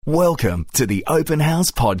Welcome to the Open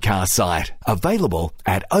House podcast site, available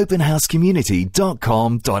at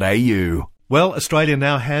openhousecommunity.com.au. Well, Australia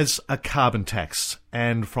now has a carbon tax,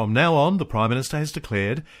 and from now on, the Prime Minister has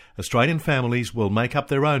declared Australian families will make up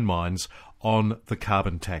their own minds on the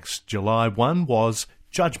carbon tax. July 1 was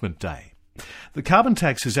Judgment Day. The carbon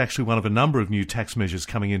tax is actually one of a number of new tax measures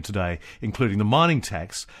coming in today, including the mining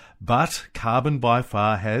tax, but carbon by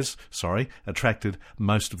far has, attracted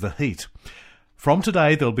most of the heat. From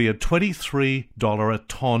today, there'll be a $23 a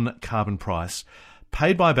tonne carbon price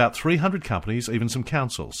paid by about 300 companies, even some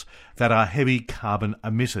councils, that are heavy carbon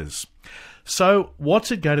emitters. So what's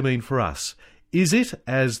it going to mean for us? Is it,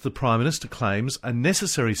 as the Prime Minister claims, a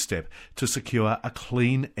necessary step to secure a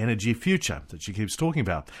clean energy future that she keeps talking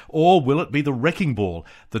about? Or will it be the wrecking ball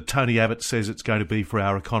that Tony Abbott says it's going to be for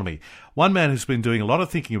our economy? One man who's been doing a lot of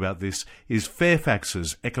thinking about this is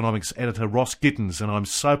Fairfax's economics editor Ross Gittins, and I'm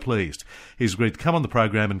so pleased he's agreed to come on the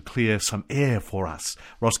program and clear some air for us.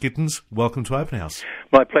 Ross Gittins, welcome to Open House.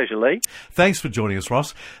 My pleasure, Lee. Thanks for joining us,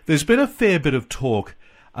 Ross. There's been a fair bit of talk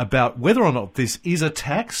about whether or not this is a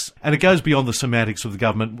tax, and it goes beyond the semantics of the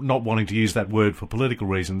government not wanting to use that word for political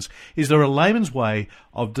reasons. Is there a layman's way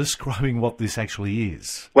of describing what this actually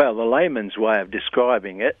is? Well, the layman's way of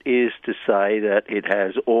describing it is to say that it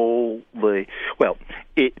has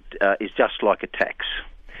it is just like a tax.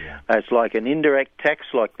 Yeah. It's like an indirect tax,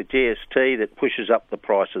 like the GST, that pushes up the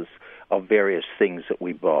prices of various things that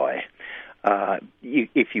we buy.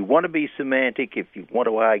 If you want to be semantic, if you want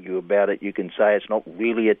to argue about it, you can say it's not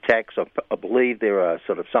really a tax. I believe there are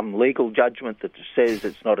sort of some legal judgment that says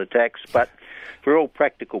it's not a tax, but for all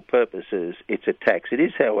practical purposes, it's a tax. It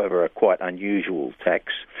is, however, a quite unusual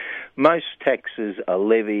tax. Most taxes are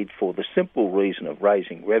levied for the simple reason of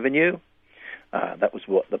raising revenue. That was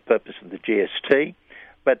what the purpose of the GST.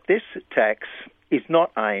 But this tax is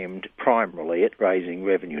not aimed primarily at raising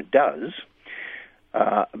revenue. It does.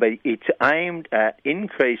 But it's aimed at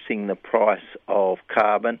increasing the price of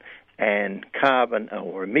carbon and carbon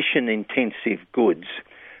or emission-intensive goods,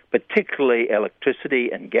 particularly electricity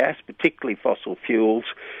and gas, particularly fossil fuels,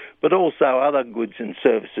 but also other goods and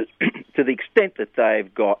services to the extent that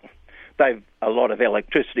a lot of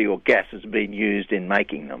electricity or gas has been used in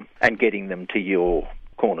making them and getting them to your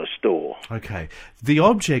corner store. Okay. The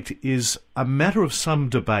object is a matter of some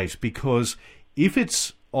debate, because if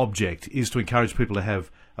its object is to encourage people to have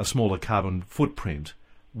a smaller carbon footprint,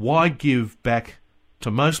 why give back to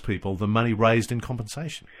most people the money raised in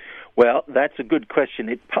compensation? Well, that's a good question.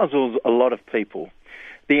 It puzzles a lot of people.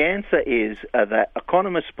 The answer is that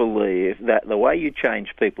economists believe that the way you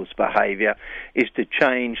change people's behaviour is to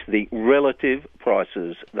change the relative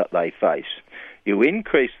prices that they face. You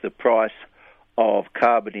increase the price of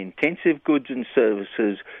carbon-intensive goods and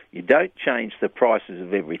services, you don't change the prices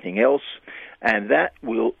of everything else, and that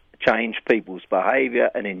will change people's behaviour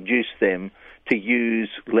and induce them to use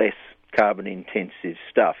less carbon-intensive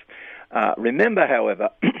stuff. Remember, however,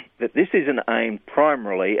 that this isn't aimed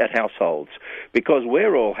primarily at households, because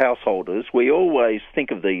we're all householders. We always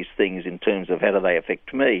think of these things in terms of how do they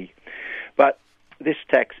affect me. But this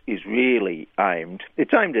tax is really aimed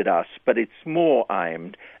at us, but it's more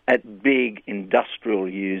aimed at big industrial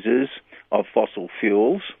users of fossil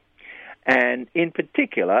fuels. And in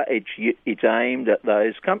particular, it's aimed at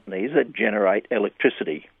those companies that generate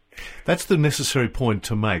electricity. That's the necessary point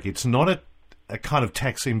to make. It's not a kind of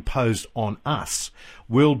tax imposed on us.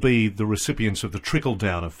 We'll be the recipients of the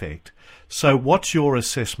trickle-down effect. So what's your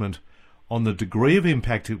assessment on the degree of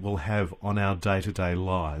impact it will have on our day-to-day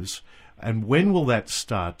lives, and when will that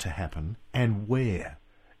start to happen, and where?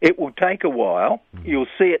 It will take a while. You'll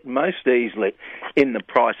see it most easily in the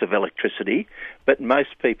price of electricity, but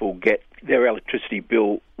most people get their electricity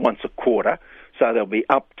bill once a quarter, so they'll be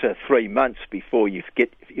up to 3 months before you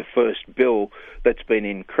get your first bill that's been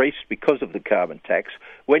increased because of the carbon tax.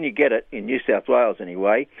 When you get it, in New South Wales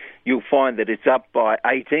anyway, you'll find that it's up by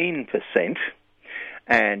 18%,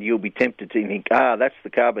 and you'll be tempted to think, that's the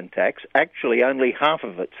carbon tax. Actually, only half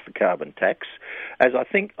of it's the carbon tax. As I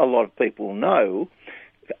think a lot of people know,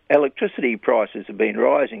 electricity prices have been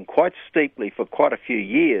rising quite steeply for quite a few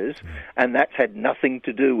years, and that's had nothing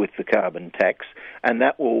to do with the carbon tax, and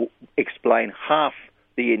that will explain half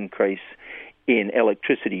the increase in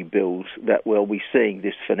electricity bills that we'll be seeing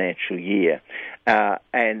this financial year.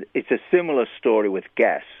 And it's a similar story with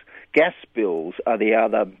gas. Gas bills are the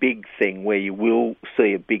other big thing where you will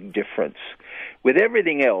see a big difference. With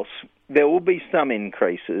everything else, there will be some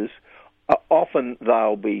increases. Often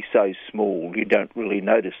they'll be so small you don't really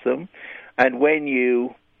notice them. And when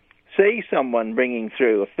you see someone bringing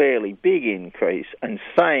through a fairly big increase and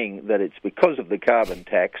saying that it's because of the carbon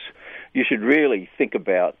tax, you should really think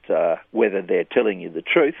about whether they're telling you the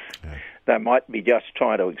truth. Yeah. They might be just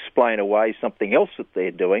trying to explain away something else that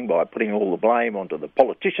they're doing by putting all the blame onto the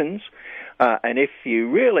politicians. And if you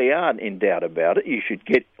really aren't in doubt about it, you should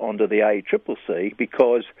get onto the ACCC,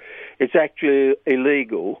 because it's actually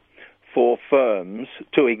illegal for firms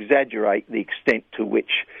to exaggerate the extent to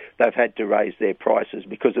which they've had to raise their prices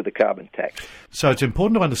because of the carbon tax. So it's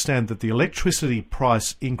important to understand that the electricity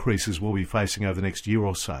price increases we'll be facing over the next year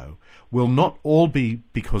or so will not all be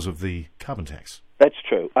because of the carbon tax. That's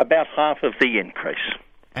true. About half of the increase.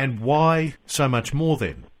 And why so much more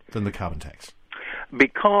then than the carbon tax?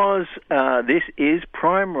 Because this is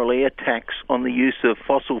primarily a tax on the use of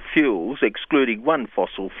fossil fuels, excluding one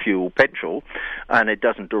fossil fuel, petrol, and it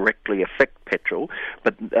doesn't directly affect petrol,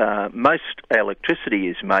 but most electricity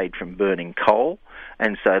is made from burning coal,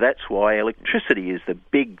 and so that's why electricity is the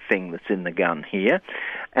big thing that's in the gun here.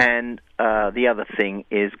 And the other thing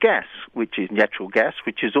is gas, which is natural gas,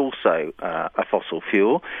 which is also a fossil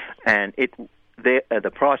fuel, and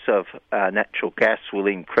the price of natural gas will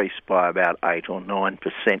increase by about 8 or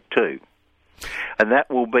 9% too. And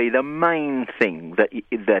that will be the main thing that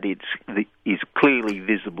is clearly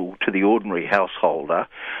visible to the ordinary householder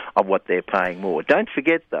of what they're paying more. Don't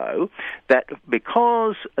forget, though, that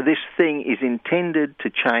because this thing is intended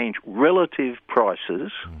to change relative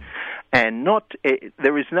prices, and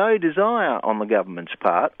there is no desire on the government's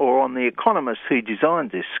part or on the economists who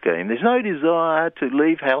designed this scheme, there's no desire to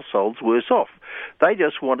leave households worse off. They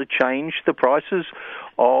just want to change the prices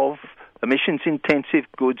of emissions-intensive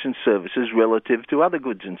goods and services relative to other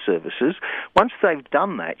goods and services. Once they've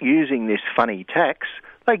done that using this funny tax,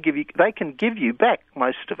 they can give you back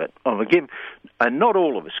most of it. And not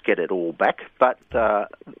all of us get it all back, but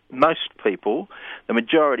most people, the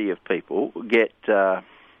majority of people, get cuts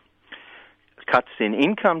in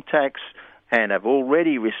income tax and have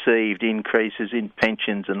already received increases in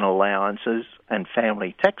pensions and allowances and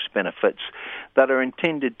family tax benefits that are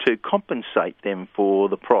intended to compensate them for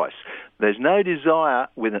the price. There's no desire,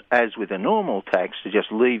 as with a normal tax, to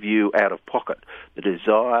just leave you out of pocket. The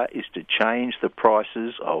desire is to change the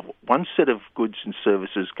prices of one set of goods and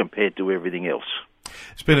services compared to everything else.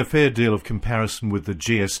 It's been a fair deal of comparison with the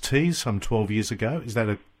GST some 12 years ago. Is that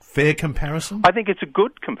a fair comparison? I think it's a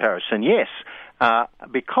good comparison, yes,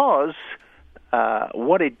 because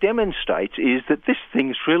what it demonstrates is that this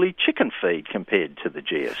thing's really chicken feed compared to the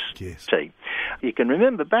GST. Yes. You can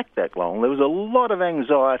remember back that long, there was a lot of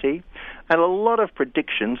anxiety and a lot of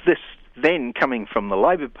predictions, this then coming from the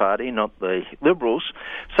Labor Party, not the Liberals,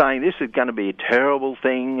 saying this is going to be a terrible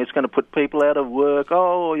thing, it's going to put people out of work,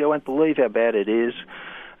 oh, you won't believe how bad it is.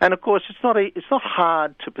 And of course, it's not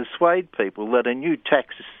hard to persuade people that a new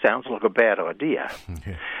tax sounds like a bad idea.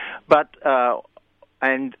 Yeah. But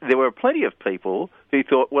and there were plenty of people who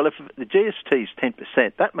thought, well, if the GST is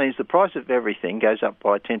 10%, that means the price of everything goes up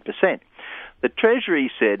by 10%. The Treasury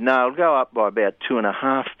said, no, it'll go up by about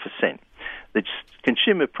 2.5%. The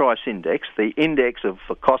Consumer Price Index, the index of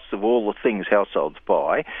the costs of all the things households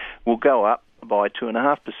buy, will go up by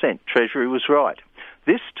 2.5%. Treasury was right.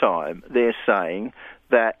 This time, they're saying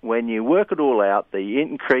that when you work it all out, the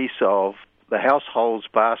increase of the household's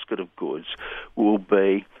basket of goods will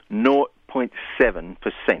be 0.7%.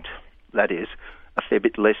 That is, a fair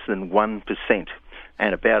bit less than 1%,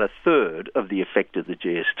 and about a third of the effect of the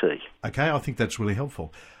GST. Okay, I think that's really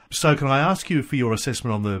helpful. So can I ask you for your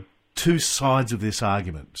assessment on the two sides of this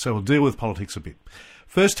argument? So we'll deal with politics a bit.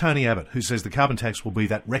 First, Tony Abbott, who says the carbon tax will be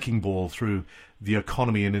that wrecking ball through the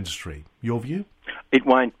economy and industry. Your view? It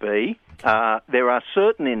won't be. Okay. There are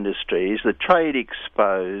certain industries, the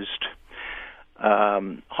trade-exposed,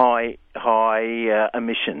 high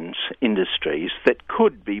emissions industries, that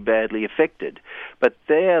could be badly affected, but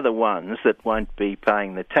they're the ones that won't be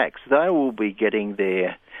paying the tax. They will be getting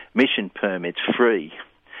their emission permits free.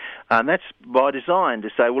 And that's by design to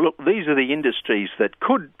say, well, look, these are the industries that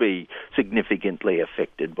could be significantly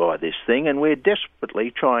affected by this thing, and we're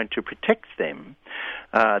desperately trying to protect them.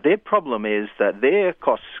 Their problem is that their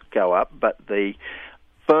costs go up, but the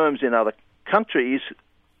firms in other countries,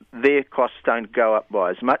 their costs don't go up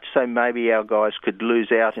by as much, so maybe our guys could lose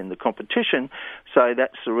out in the competition. So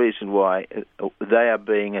that's the reason why they are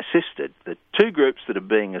being assisted. The two groups that are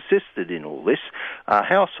being assisted in all this are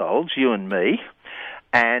households, you and me,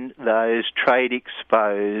 and those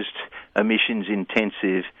trade-exposed,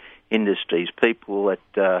 emissions-intensive industries, people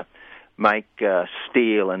that make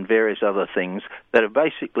steel and various other things that have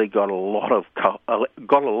basically got a lot of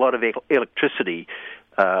electricity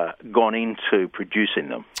gone into producing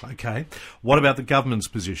them. Okay. What about the government's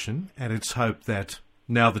position and its hope that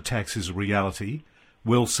now the tax is a reality,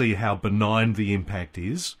 we'll see how benign the impact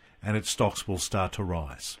is and its stocks will start to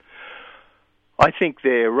rise? I think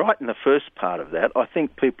they're right in the first part of that. I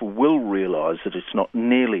think people will realise that it's not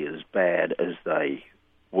nearly as bad as they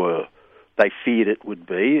feared it would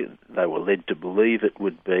be. They were led to believe it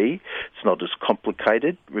would be. It's not as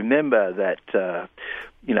complicated. Remember that, a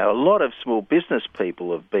lot of small business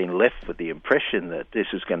people have been left with the impression that this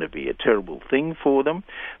is going to be a terrible thing for them.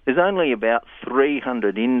 There's only about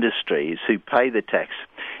 300 industries who pay the tax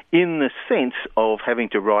in the sense of having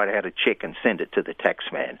to write out a cheque and send it to the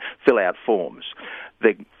taxman, fill out forms.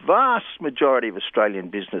 The vast majority of Australian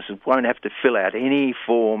businesses won't have to fill out any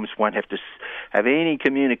forms, won't have to have any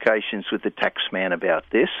communications with the taxman about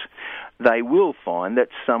this. They will find that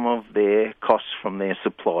some of their costs from their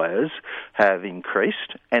suppliers have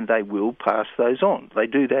increased, and they will pass those on. They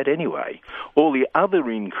do that anyway. All the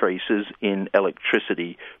other increases in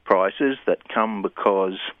electricity prices that come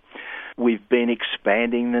because we've been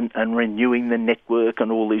expanding and renewing the network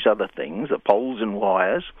and all these other things, the poles and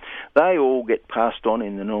wires, they all get passed on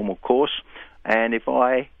in the normal course. And if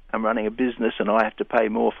I am running a business and I have to pay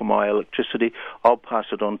more for my electricity, I'll pass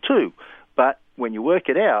it on too. But when you work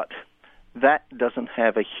it out, that doesn't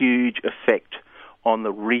have a huge effect on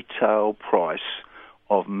the retail price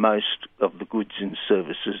of most of the goods and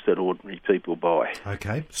services that ordinary people buy.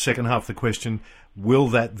 Okay, second half of the question, will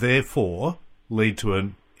that therefore lead to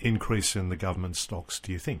an increase in the government stocks,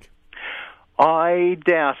 do you think? I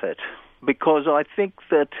doubt it, because I think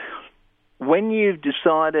that when you've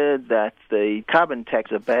decided that the carbon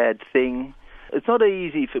tax is a bad thing, it's not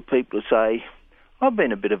easy for people to say, I've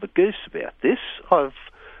been a bit of a goose about this, I've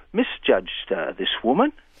misjudged this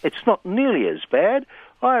woman, it's not nearly as bad,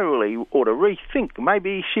 I really ought to rethink.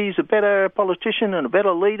 Maybe she's a better politician and a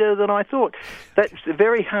better leader than I thought. That's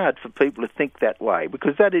very hard for people to think that way,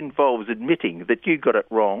 because that involves admitting that you got it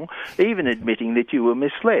wrong, even admitting that you were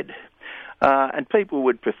misled. And people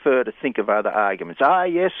would prefer to think of other arguments.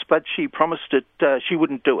 Yes, but she promised it, she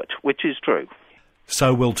wouldn't do it, which is true.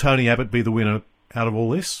 So will Tony Abbott be the winner out of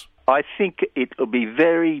all this? I think it will be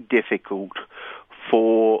very difficult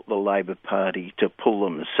for the Labor Party to pull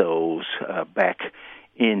themselves back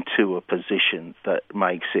into a position that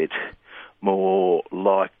makes it more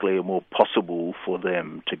likely or more possible for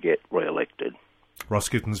them to get re-elected. Ross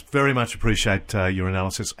Gittins, very much appreciate your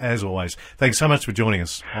analysis, as always. Thanks so much for joining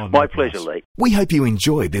us. My pleasure, Lee. We hope you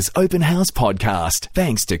enjoyed this Open House podcast,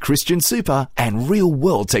 thanks to Christian Super and Real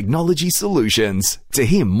World Technology Solutions. To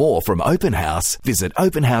hear more from Open House, visit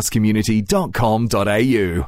openhousecommunity.com.au.